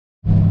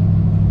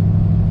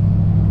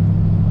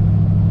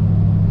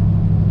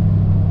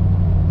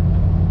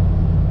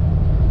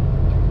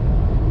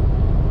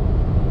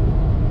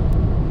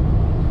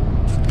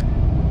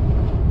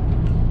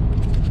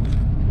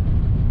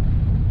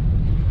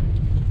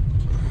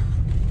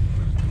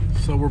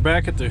So we're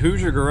back at the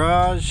Hoosier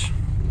Garage,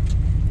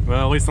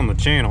 well, at least on the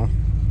channel,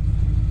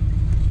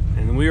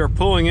 and we are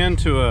pulling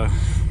into a,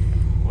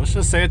 let's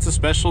just say it's a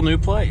special new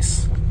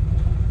place.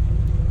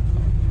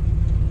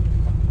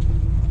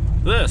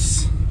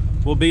 This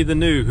will be the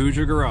new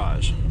Hoosier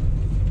Garage.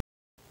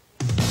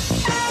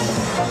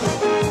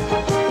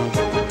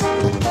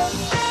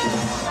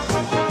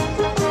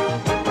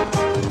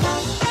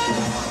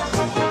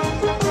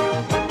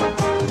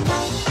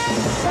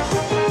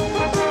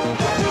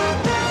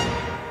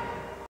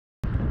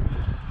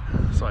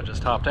 So I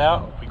just hopped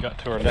out, we got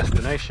to our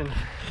destination.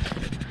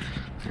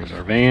 Here's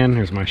our van,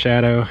 here's my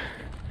shadow,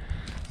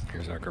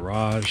 here's our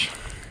garage.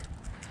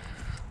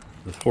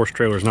 The horse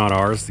trailer is not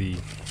ours. The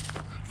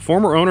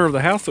former owner of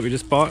the house that we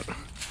just bought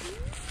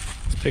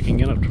is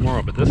picking it up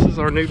tomorrow, but this is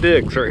our new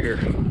digs right here.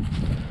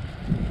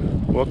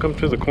 Welcome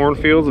to the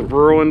cornfields of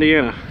rural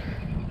Indiana.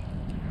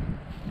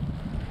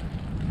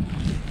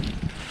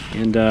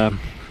 And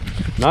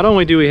not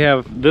only do we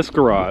have this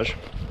garage,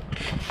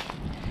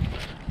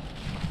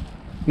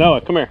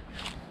 Noah, come here.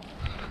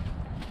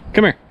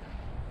 Come here.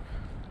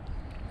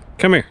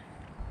 Come here.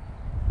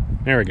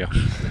 There we go.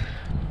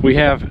 We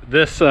have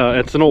this,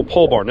 it's an old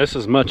pole barn. This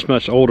is much,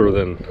 much older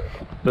than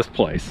this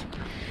place.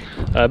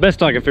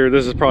 Best I can figure,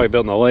 this is probably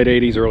built in the late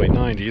 80s, early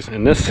 90s,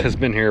 and this has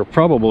been here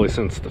probably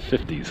since the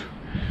 50s,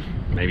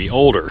 maybe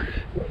older.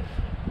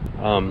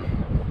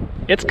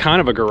 It's kind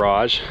of a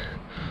garage.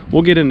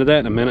 We'll get into that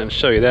in a minute and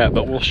show you that,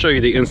 but we'll show you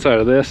the inside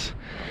of this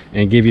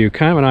and give you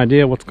kind of an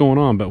idea of what's going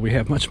on. But we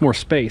have much more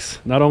space.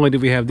 Not only do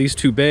we have these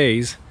two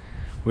bays,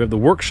 we have the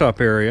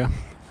workshop area,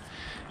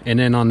 and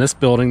then on this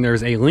building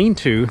there's a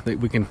lean-to that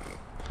we can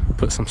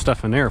put some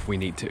stuff in there if we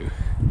need to.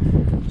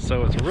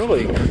 So it's a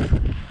really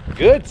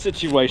good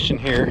situation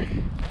here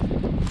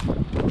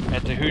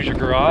at the Hoosier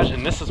Garage,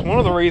 and this is one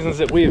of the reasons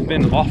that we have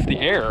been off the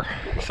air,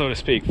 so to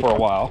speak, for a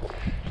while,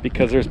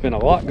 because there's been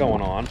a lot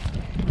going on.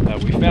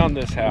 We found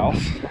this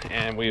house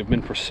and we have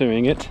been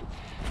pursuing it,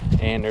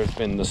 and there's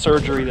been the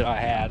surgery that I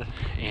had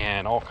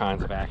and all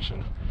kinds of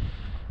action,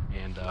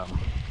 and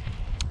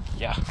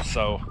yeah,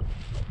 so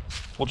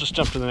we'll just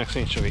jump to the next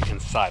thing and show you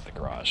inside the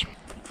garage.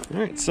 All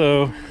right,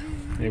 so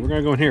hey, we're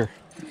gonna go in here.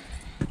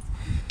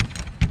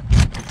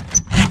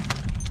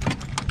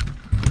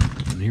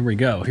 And here we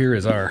go. Here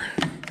is our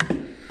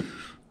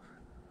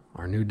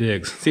new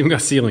digs. See, we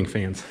got ceiling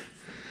fans.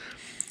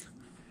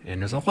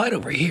 And there's a light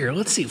over here.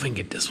 Let's see if we can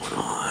get this one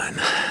on.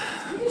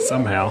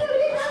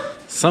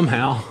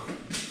 Somehow.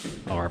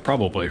 Or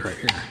probably right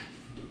here.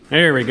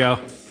 There we go.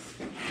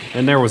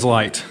 And there was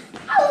light.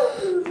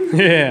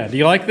 Yeah, do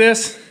you like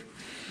this?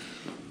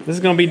 This is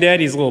gonna be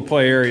Daddy's little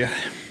play area.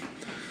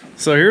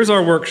 So here's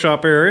our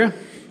workshop area.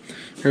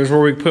 Here's where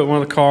we put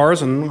one of the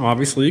cars, and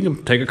obviously you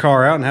can take a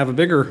car out and have a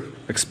bigger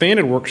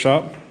expanded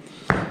workshop.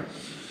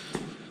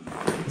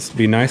 This would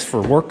be nice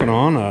for working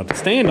on, to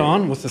stand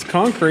on with this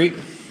concrete.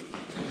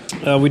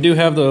 We do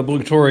have the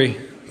obligatory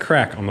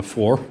crack on the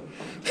floor.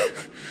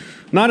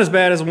 Not as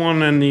bad as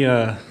one in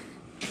the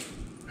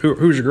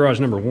Hoosier Garage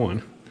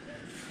 #1,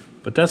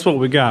 but that's what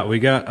we got. We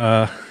got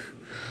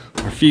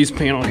our fuse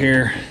panel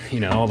here, you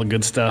know, all the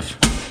good stuff.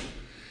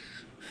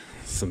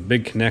 Some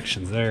big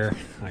connections there.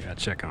 I gotta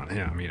check on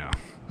him, you know.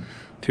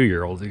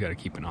 2-year-olds, you gotta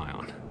keep an eye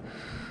on.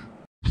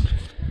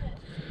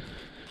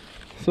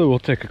 So we'll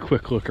take a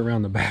quick look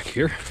around the back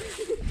here.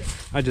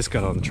 I just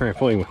got on the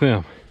trampoline with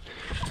him.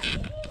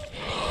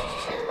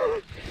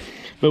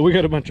 But we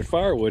got a bunch of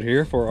firewood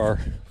here for our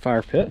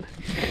fire pit.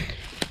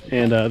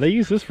 And they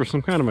use this for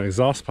some kind of an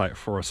exhaust pipe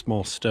for a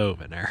small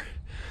stove in there.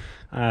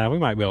 We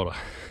might be able to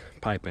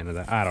pipe into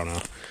that. I don't know.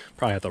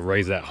 Probably have to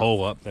raise that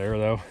hole up there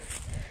though.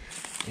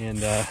 And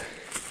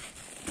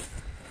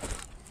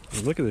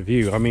look at the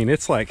view. I mean,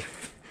 it's like,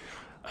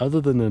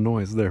 other than the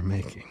noise they're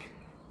making,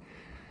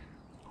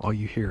 all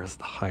you hear is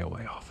the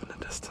highway off in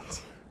the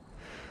distance.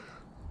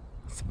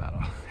 It's about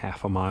a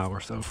half a mile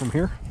or so from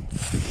here.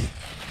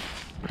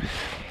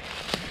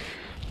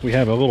 We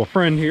have a little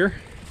friend here.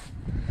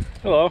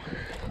 Hello.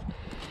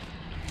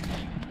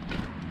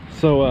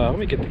 So let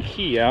me get the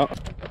key out.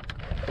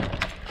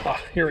 Oh,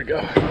 here we go.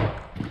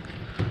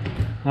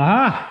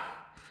 Aha!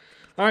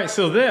 All right,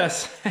 so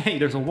this, hey,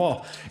 there's a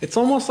wall. It's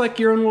almost like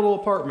your own little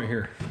apartment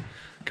here.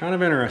 Kind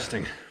of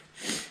interesting.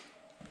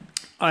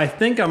 I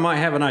think I might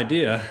have an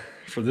idea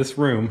for this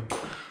room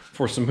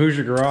for some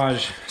Hoosier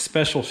Garage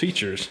special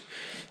features.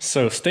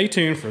 So stay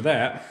tuned for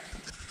that.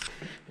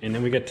 And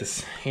then we got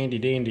this handy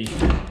dandy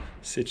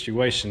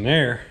situation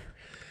there.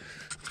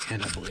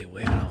 And I believe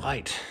we had a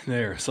light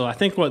there. So I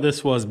think what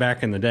this was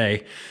back in the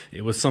day,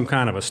 it was some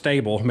kind of a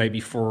stable, maybe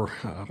for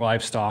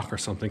livestock or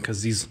something,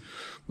 because these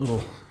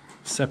little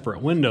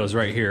separate windows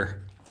right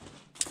here.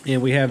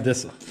 And we have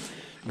this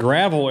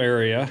gravel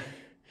area,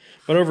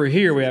 but over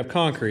here we have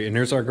concrete, and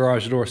there's our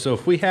garage door. So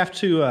if we have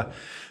to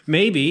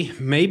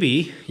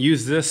maybe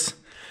use this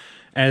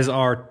as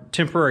our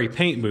temporary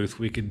paint booth,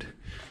 we could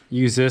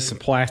use this and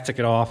plastic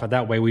it off, and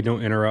that way we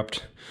don't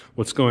interrupt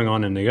what's going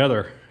on in the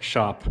other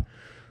shop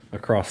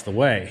across the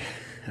way.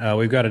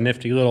 We've got a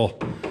nifty little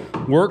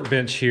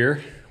workbench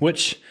here,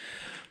 which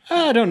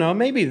I don't know,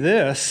 maybe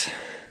this.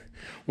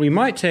 We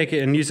might take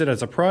it and use it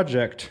as a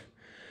project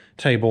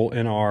table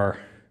in our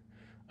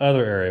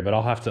other area, but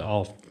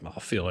I'll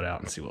feel it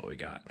out and see what we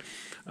got.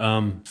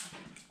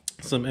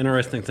 Some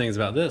interesting things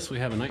about this. We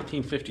have a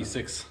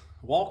 1956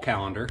 wall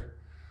calendar.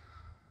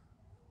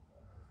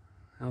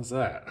 How's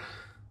that?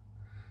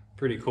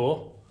 Pretty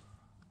cool.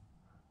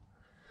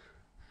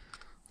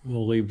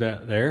 We'll leave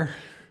that there,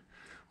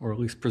 or at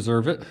least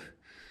preserve it.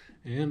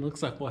 And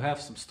looks like we'll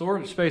have some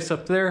storage space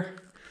up there.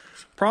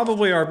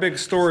 Probably our big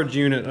storage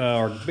unit,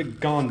 our big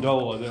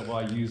gondola that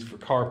I use for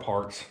car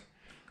parts.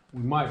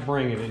 We might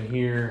bring it in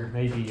here,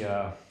 maybe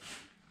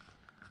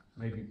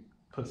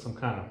put some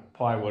kind of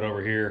plywood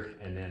over here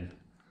and then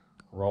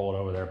roll it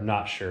over there. I'm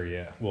not sure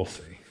yet. We'll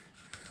see.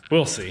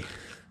 We'll see.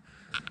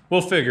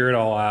 We'll figure it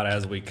all out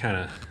as we kind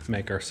of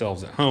make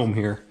ourselves at home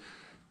here.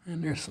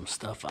 And there's some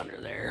stuff under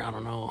there. I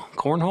don't know.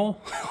 Cornhole?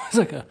 It's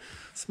like a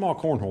small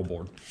cornhole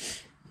board.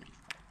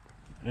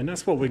 And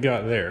that's what we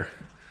got there.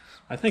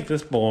 I think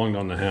this belonged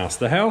on the house.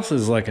 The house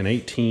is like an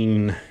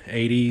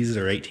 1880s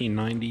or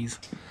 1890s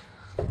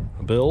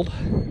build.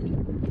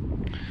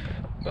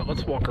 But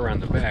let's walk around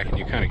the back and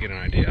you kind of get an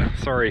idea.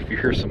 Sorry if you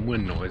hear some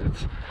wind noise.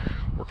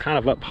 We're kind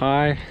of up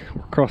high.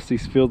 We're across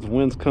these fields. The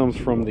wind comes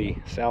from the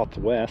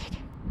southwest.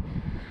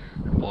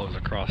 It blows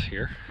across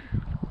here.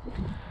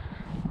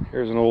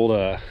 Here's an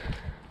old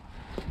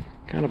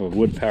kind of a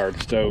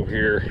wood-powered stove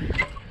here.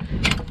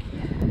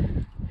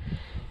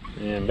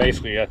 And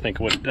basically I think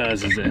what it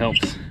does is it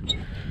helps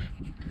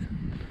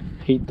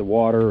heat the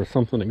water or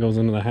something that goes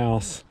into the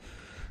house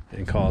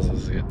and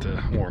causes it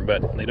to warm,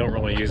 but they don't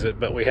really use it.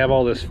 But we have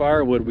all this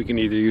firewood we can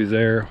either use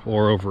there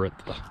or over at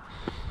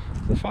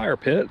the fire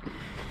pit.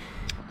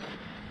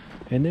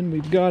 And then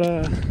we've got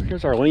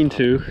here's our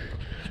lean-to.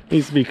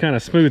 Needs to be kind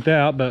of smoothed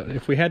out, but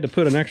if we had to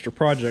put an extra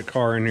project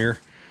car in here,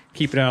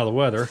 keep it out of the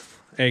weather,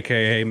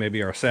 aka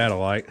maybe our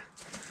satellite,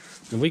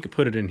 then we could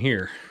put it in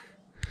here.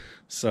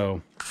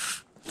 So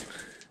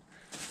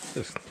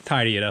just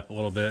tidy it up a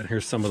little bit.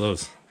 Here's some of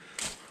those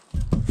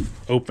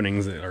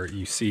openings that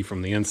you see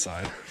from the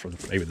inside for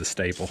maybe the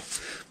staple,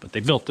 but they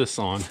built this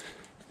on,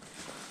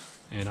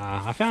 and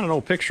I found an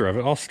old picture of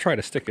it. I'll try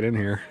to stick it in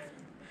here,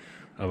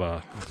 of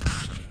a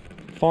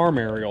farm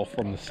aerial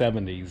from the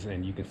 70s,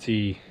 and you can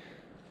see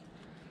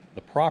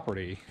the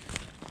property,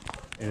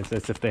 and it's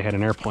as if they had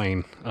an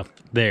airplane up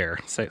there.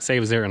 Say it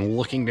was there and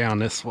looking down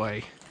this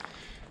way,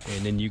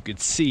 and then you could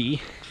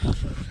see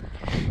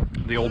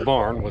the old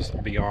barn was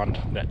beyond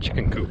that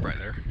chicken coop right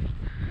there,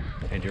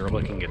 and you're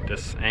looking at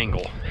this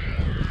angle,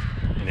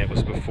 and it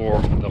was before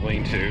the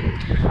lean-to.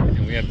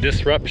 And we have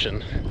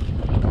disruption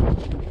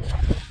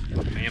in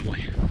the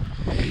family,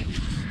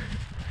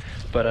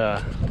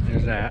 but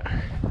there's that,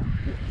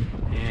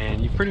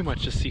 and you pretty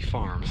much just see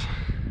farms.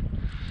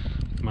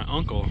 My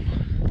uncle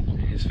and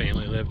his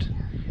family lived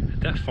at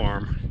that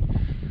farm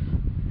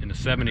in the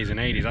 70s and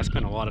 80s. I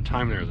spent a lot of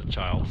time there as a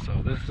child, so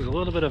this is a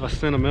little bit of a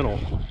sentimental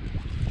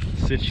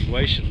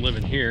situation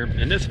living here.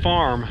 And this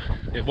farm,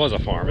 it was a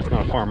farm, it's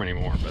not a farm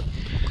anymore, but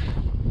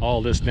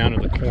all this down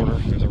in the corner,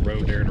 there's a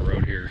road there and a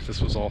road here. This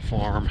was all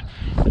farm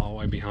all the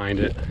way behind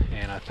it,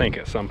 and I think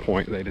at some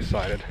point they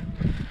decided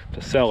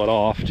to sell it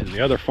off to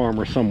the other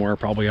farmer somewhere,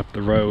 probably up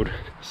the road.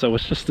 So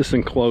it's just this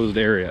enclosed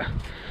area.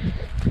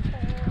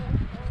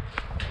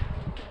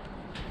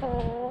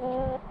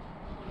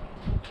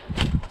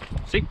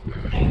 See?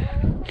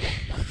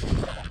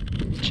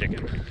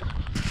 Chicken.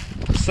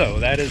 So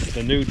that is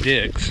the new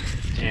digs,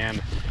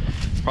 and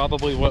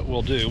probably what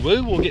we'll do,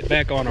 we will get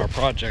back on our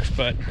projects,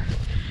 but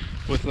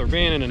with there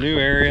being in a new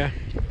area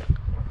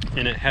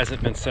and it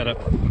hasn't been set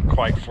up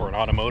quite for an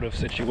automotive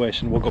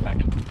situation, we'll go back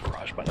to the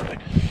garage, by the way.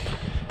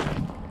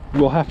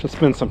 We'll have to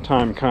spend some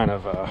time kind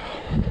of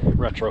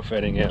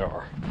retrofitting it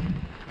or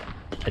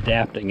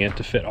adapting it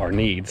to fit our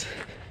needs.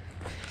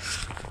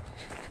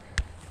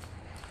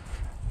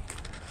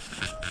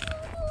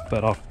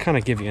 But I'll kind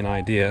of give you an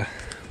idea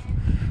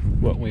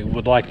what we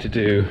would like to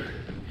do.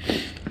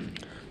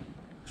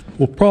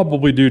 We'll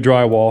probably do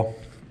drywall.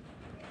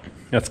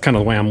 That's kind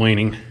of the way I'm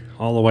leaning,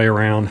 all the way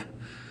around.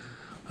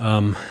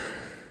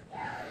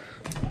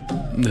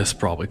 This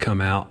probably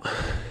come out,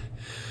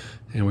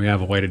 and we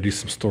have a way to do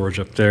some storage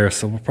up there,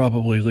 so we'll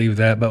probably leave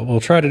that, but we'll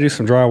try to do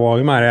some drywall.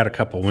 We might add a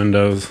couple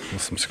windows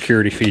with some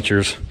security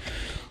features.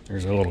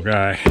 There's a little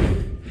guy.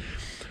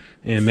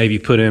 And maybe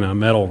put in a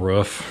metal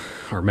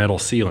roof or metal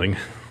ceiling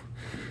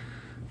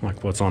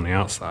like what's on the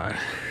outside.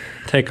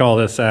 Take all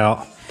this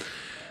out,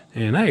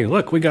 and hey,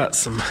 look, we got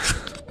some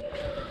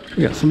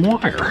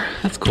wire.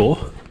 That's cool.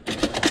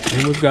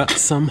 And we've got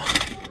some,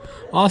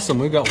 awesome,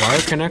 we've got wire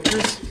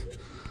connectors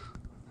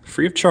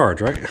free of charge,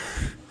 right?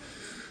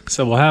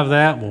 So we'll have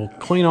that. We'll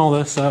clean all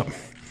this up.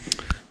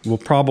 We'll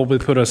probably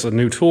put us a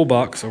new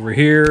toolbox over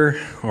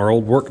here, our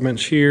old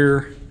workbench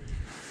here,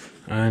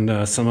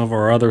 and some of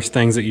our other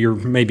things that you're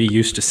maybe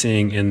used to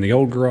seeing in the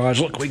old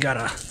garage. Look, we've got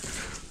a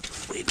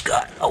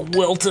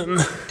Wilton.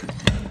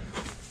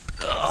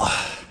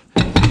 Ugh.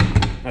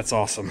 That's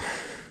awesome.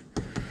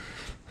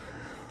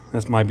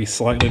 This might be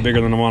slightly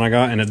bigger than the one I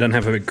got, and it doesn't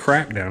have a big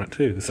crack down it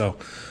too. So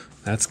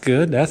that's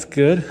good, that's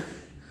good.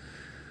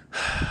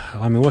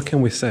 I mean, what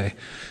can we say?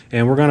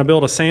 And we're gonna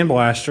build a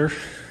sandblaster,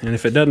 and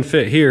if it doesn't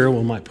fit here,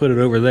 we might put it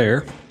over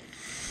there.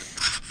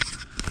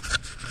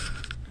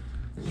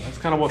 That's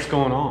kind of what's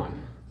going on.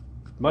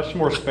 Much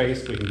more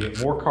space, we can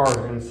get more cars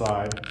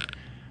inside.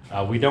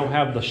 We don't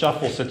have the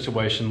shuffle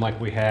situation like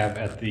we have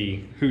at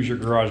the Hoosier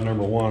Garage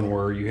 #1,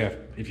 where you have,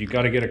 if you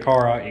got to get a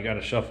car out, you got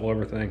to shuffle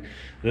everything.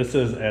 This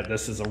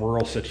is a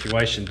rural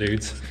situation,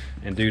 dudes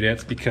and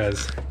dudettes,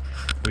 because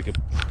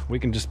we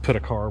can just put a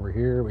car over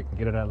here. We can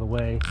get it out of the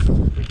way.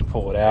 We can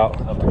pull it out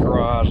of the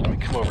garage. Let me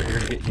come over here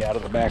to get you out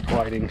of the back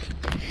lighting.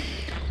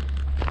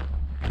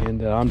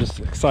 And I'm just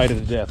excited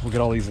to death. We'll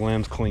get all these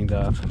limbs cleaned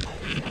up, and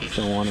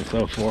so on and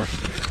so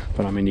forth.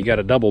 But I mean, you got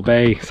a double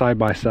bay side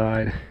by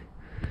side.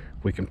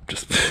 We can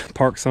just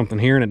park something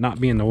here and it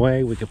not be in the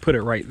way. We could put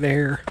it right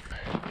there.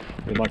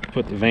 We'd like to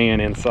put the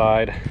van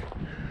inside.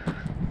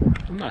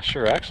 I'm not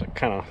sure, actually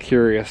kind of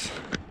curious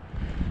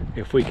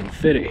if we can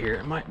fit it here.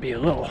 It might be a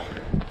little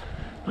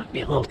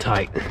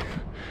tight.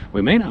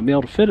 We may not be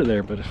able to fit it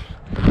there, but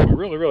if we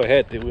really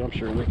had to, I'm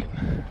sure we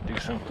can do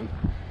something.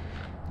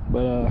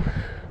 But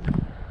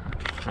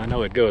I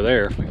know it'd go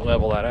there if we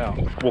level that out.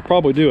 We'll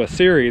probably do a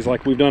series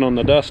like we've done on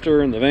the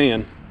Duster and the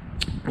van.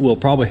 We'll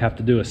probably have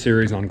to do a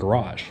series on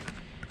garage,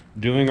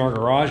 doing our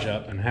garage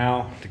up and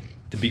how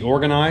to be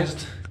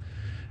organized.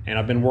 And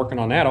I've been working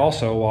on that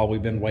also while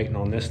we've been waiting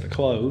on this to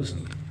close,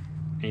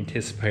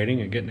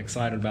 anticipating and getting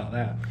excited about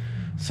that.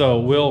 So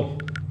we'll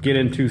get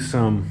into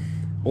some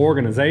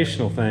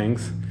organizational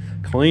things,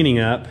 cleaning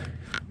up,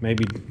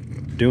 maybe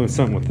doing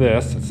something with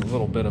this. It's a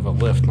little bit of a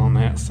lift on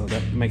that, so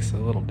that makes it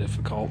a little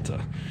difficult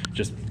to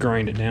just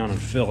grind it down and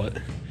fill it.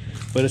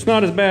 But it's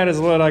not as bad as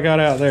what I got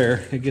out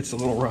there. It gets a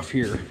little rough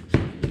here.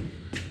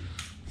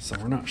 So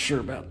we're not sure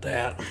about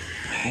that.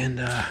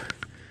 And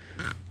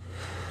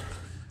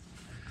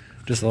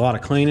just a lot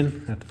of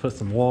cleaning. Have to put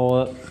some wall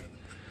up.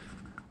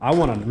 I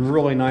want a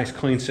really nice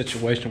clean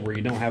situation where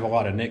you don't have a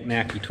lot of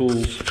knick-knacky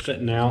tools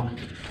sitting out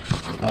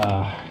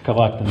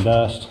collecting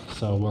dust.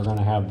 So we're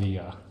gonna have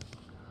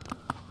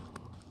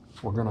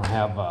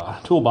a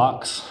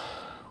toolbox,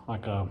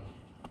 like a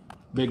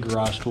big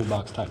garage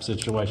toolbox type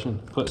situation.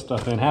 Put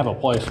stuff in, have a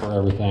place for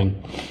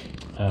everything.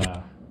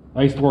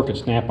 I used to work at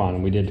Snap-on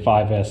and we did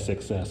 5S,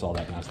 6S, all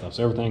that kind of stuff.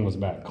 So everything was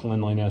about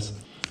cleanliness,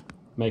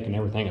 making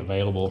everything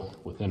available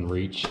within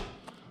reach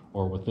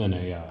or within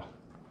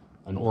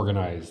an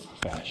organized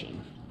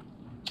fashion.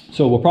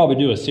 So we'll probably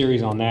do a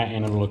series on that,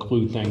 and it'll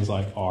include things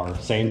like our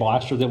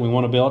sandblaster that we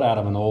want to build out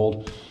of an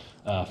old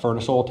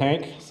furnace oil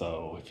tank.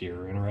 So if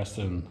you're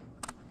interested in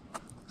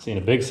seeing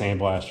a big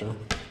sandblaster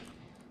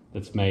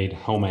that's made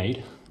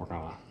homemade, we're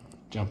gonna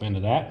jump into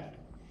that.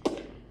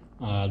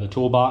 The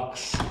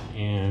toolbox,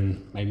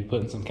 and maybe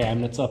putting some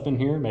cabinets up in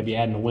here, maybe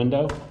adding a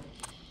window.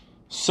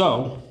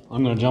 So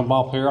I'm gonna jump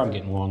off here. I'm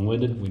getting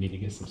long-winded. We need to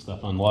get some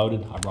stuff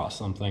unloaded. I brought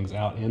some things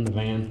out in the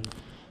van.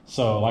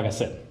 So like I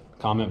said,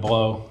 comment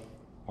below,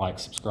 like,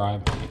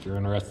 subscribe if you're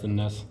interested in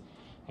this,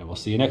 and we'll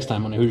see you next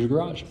time on the Hoosier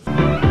Garage.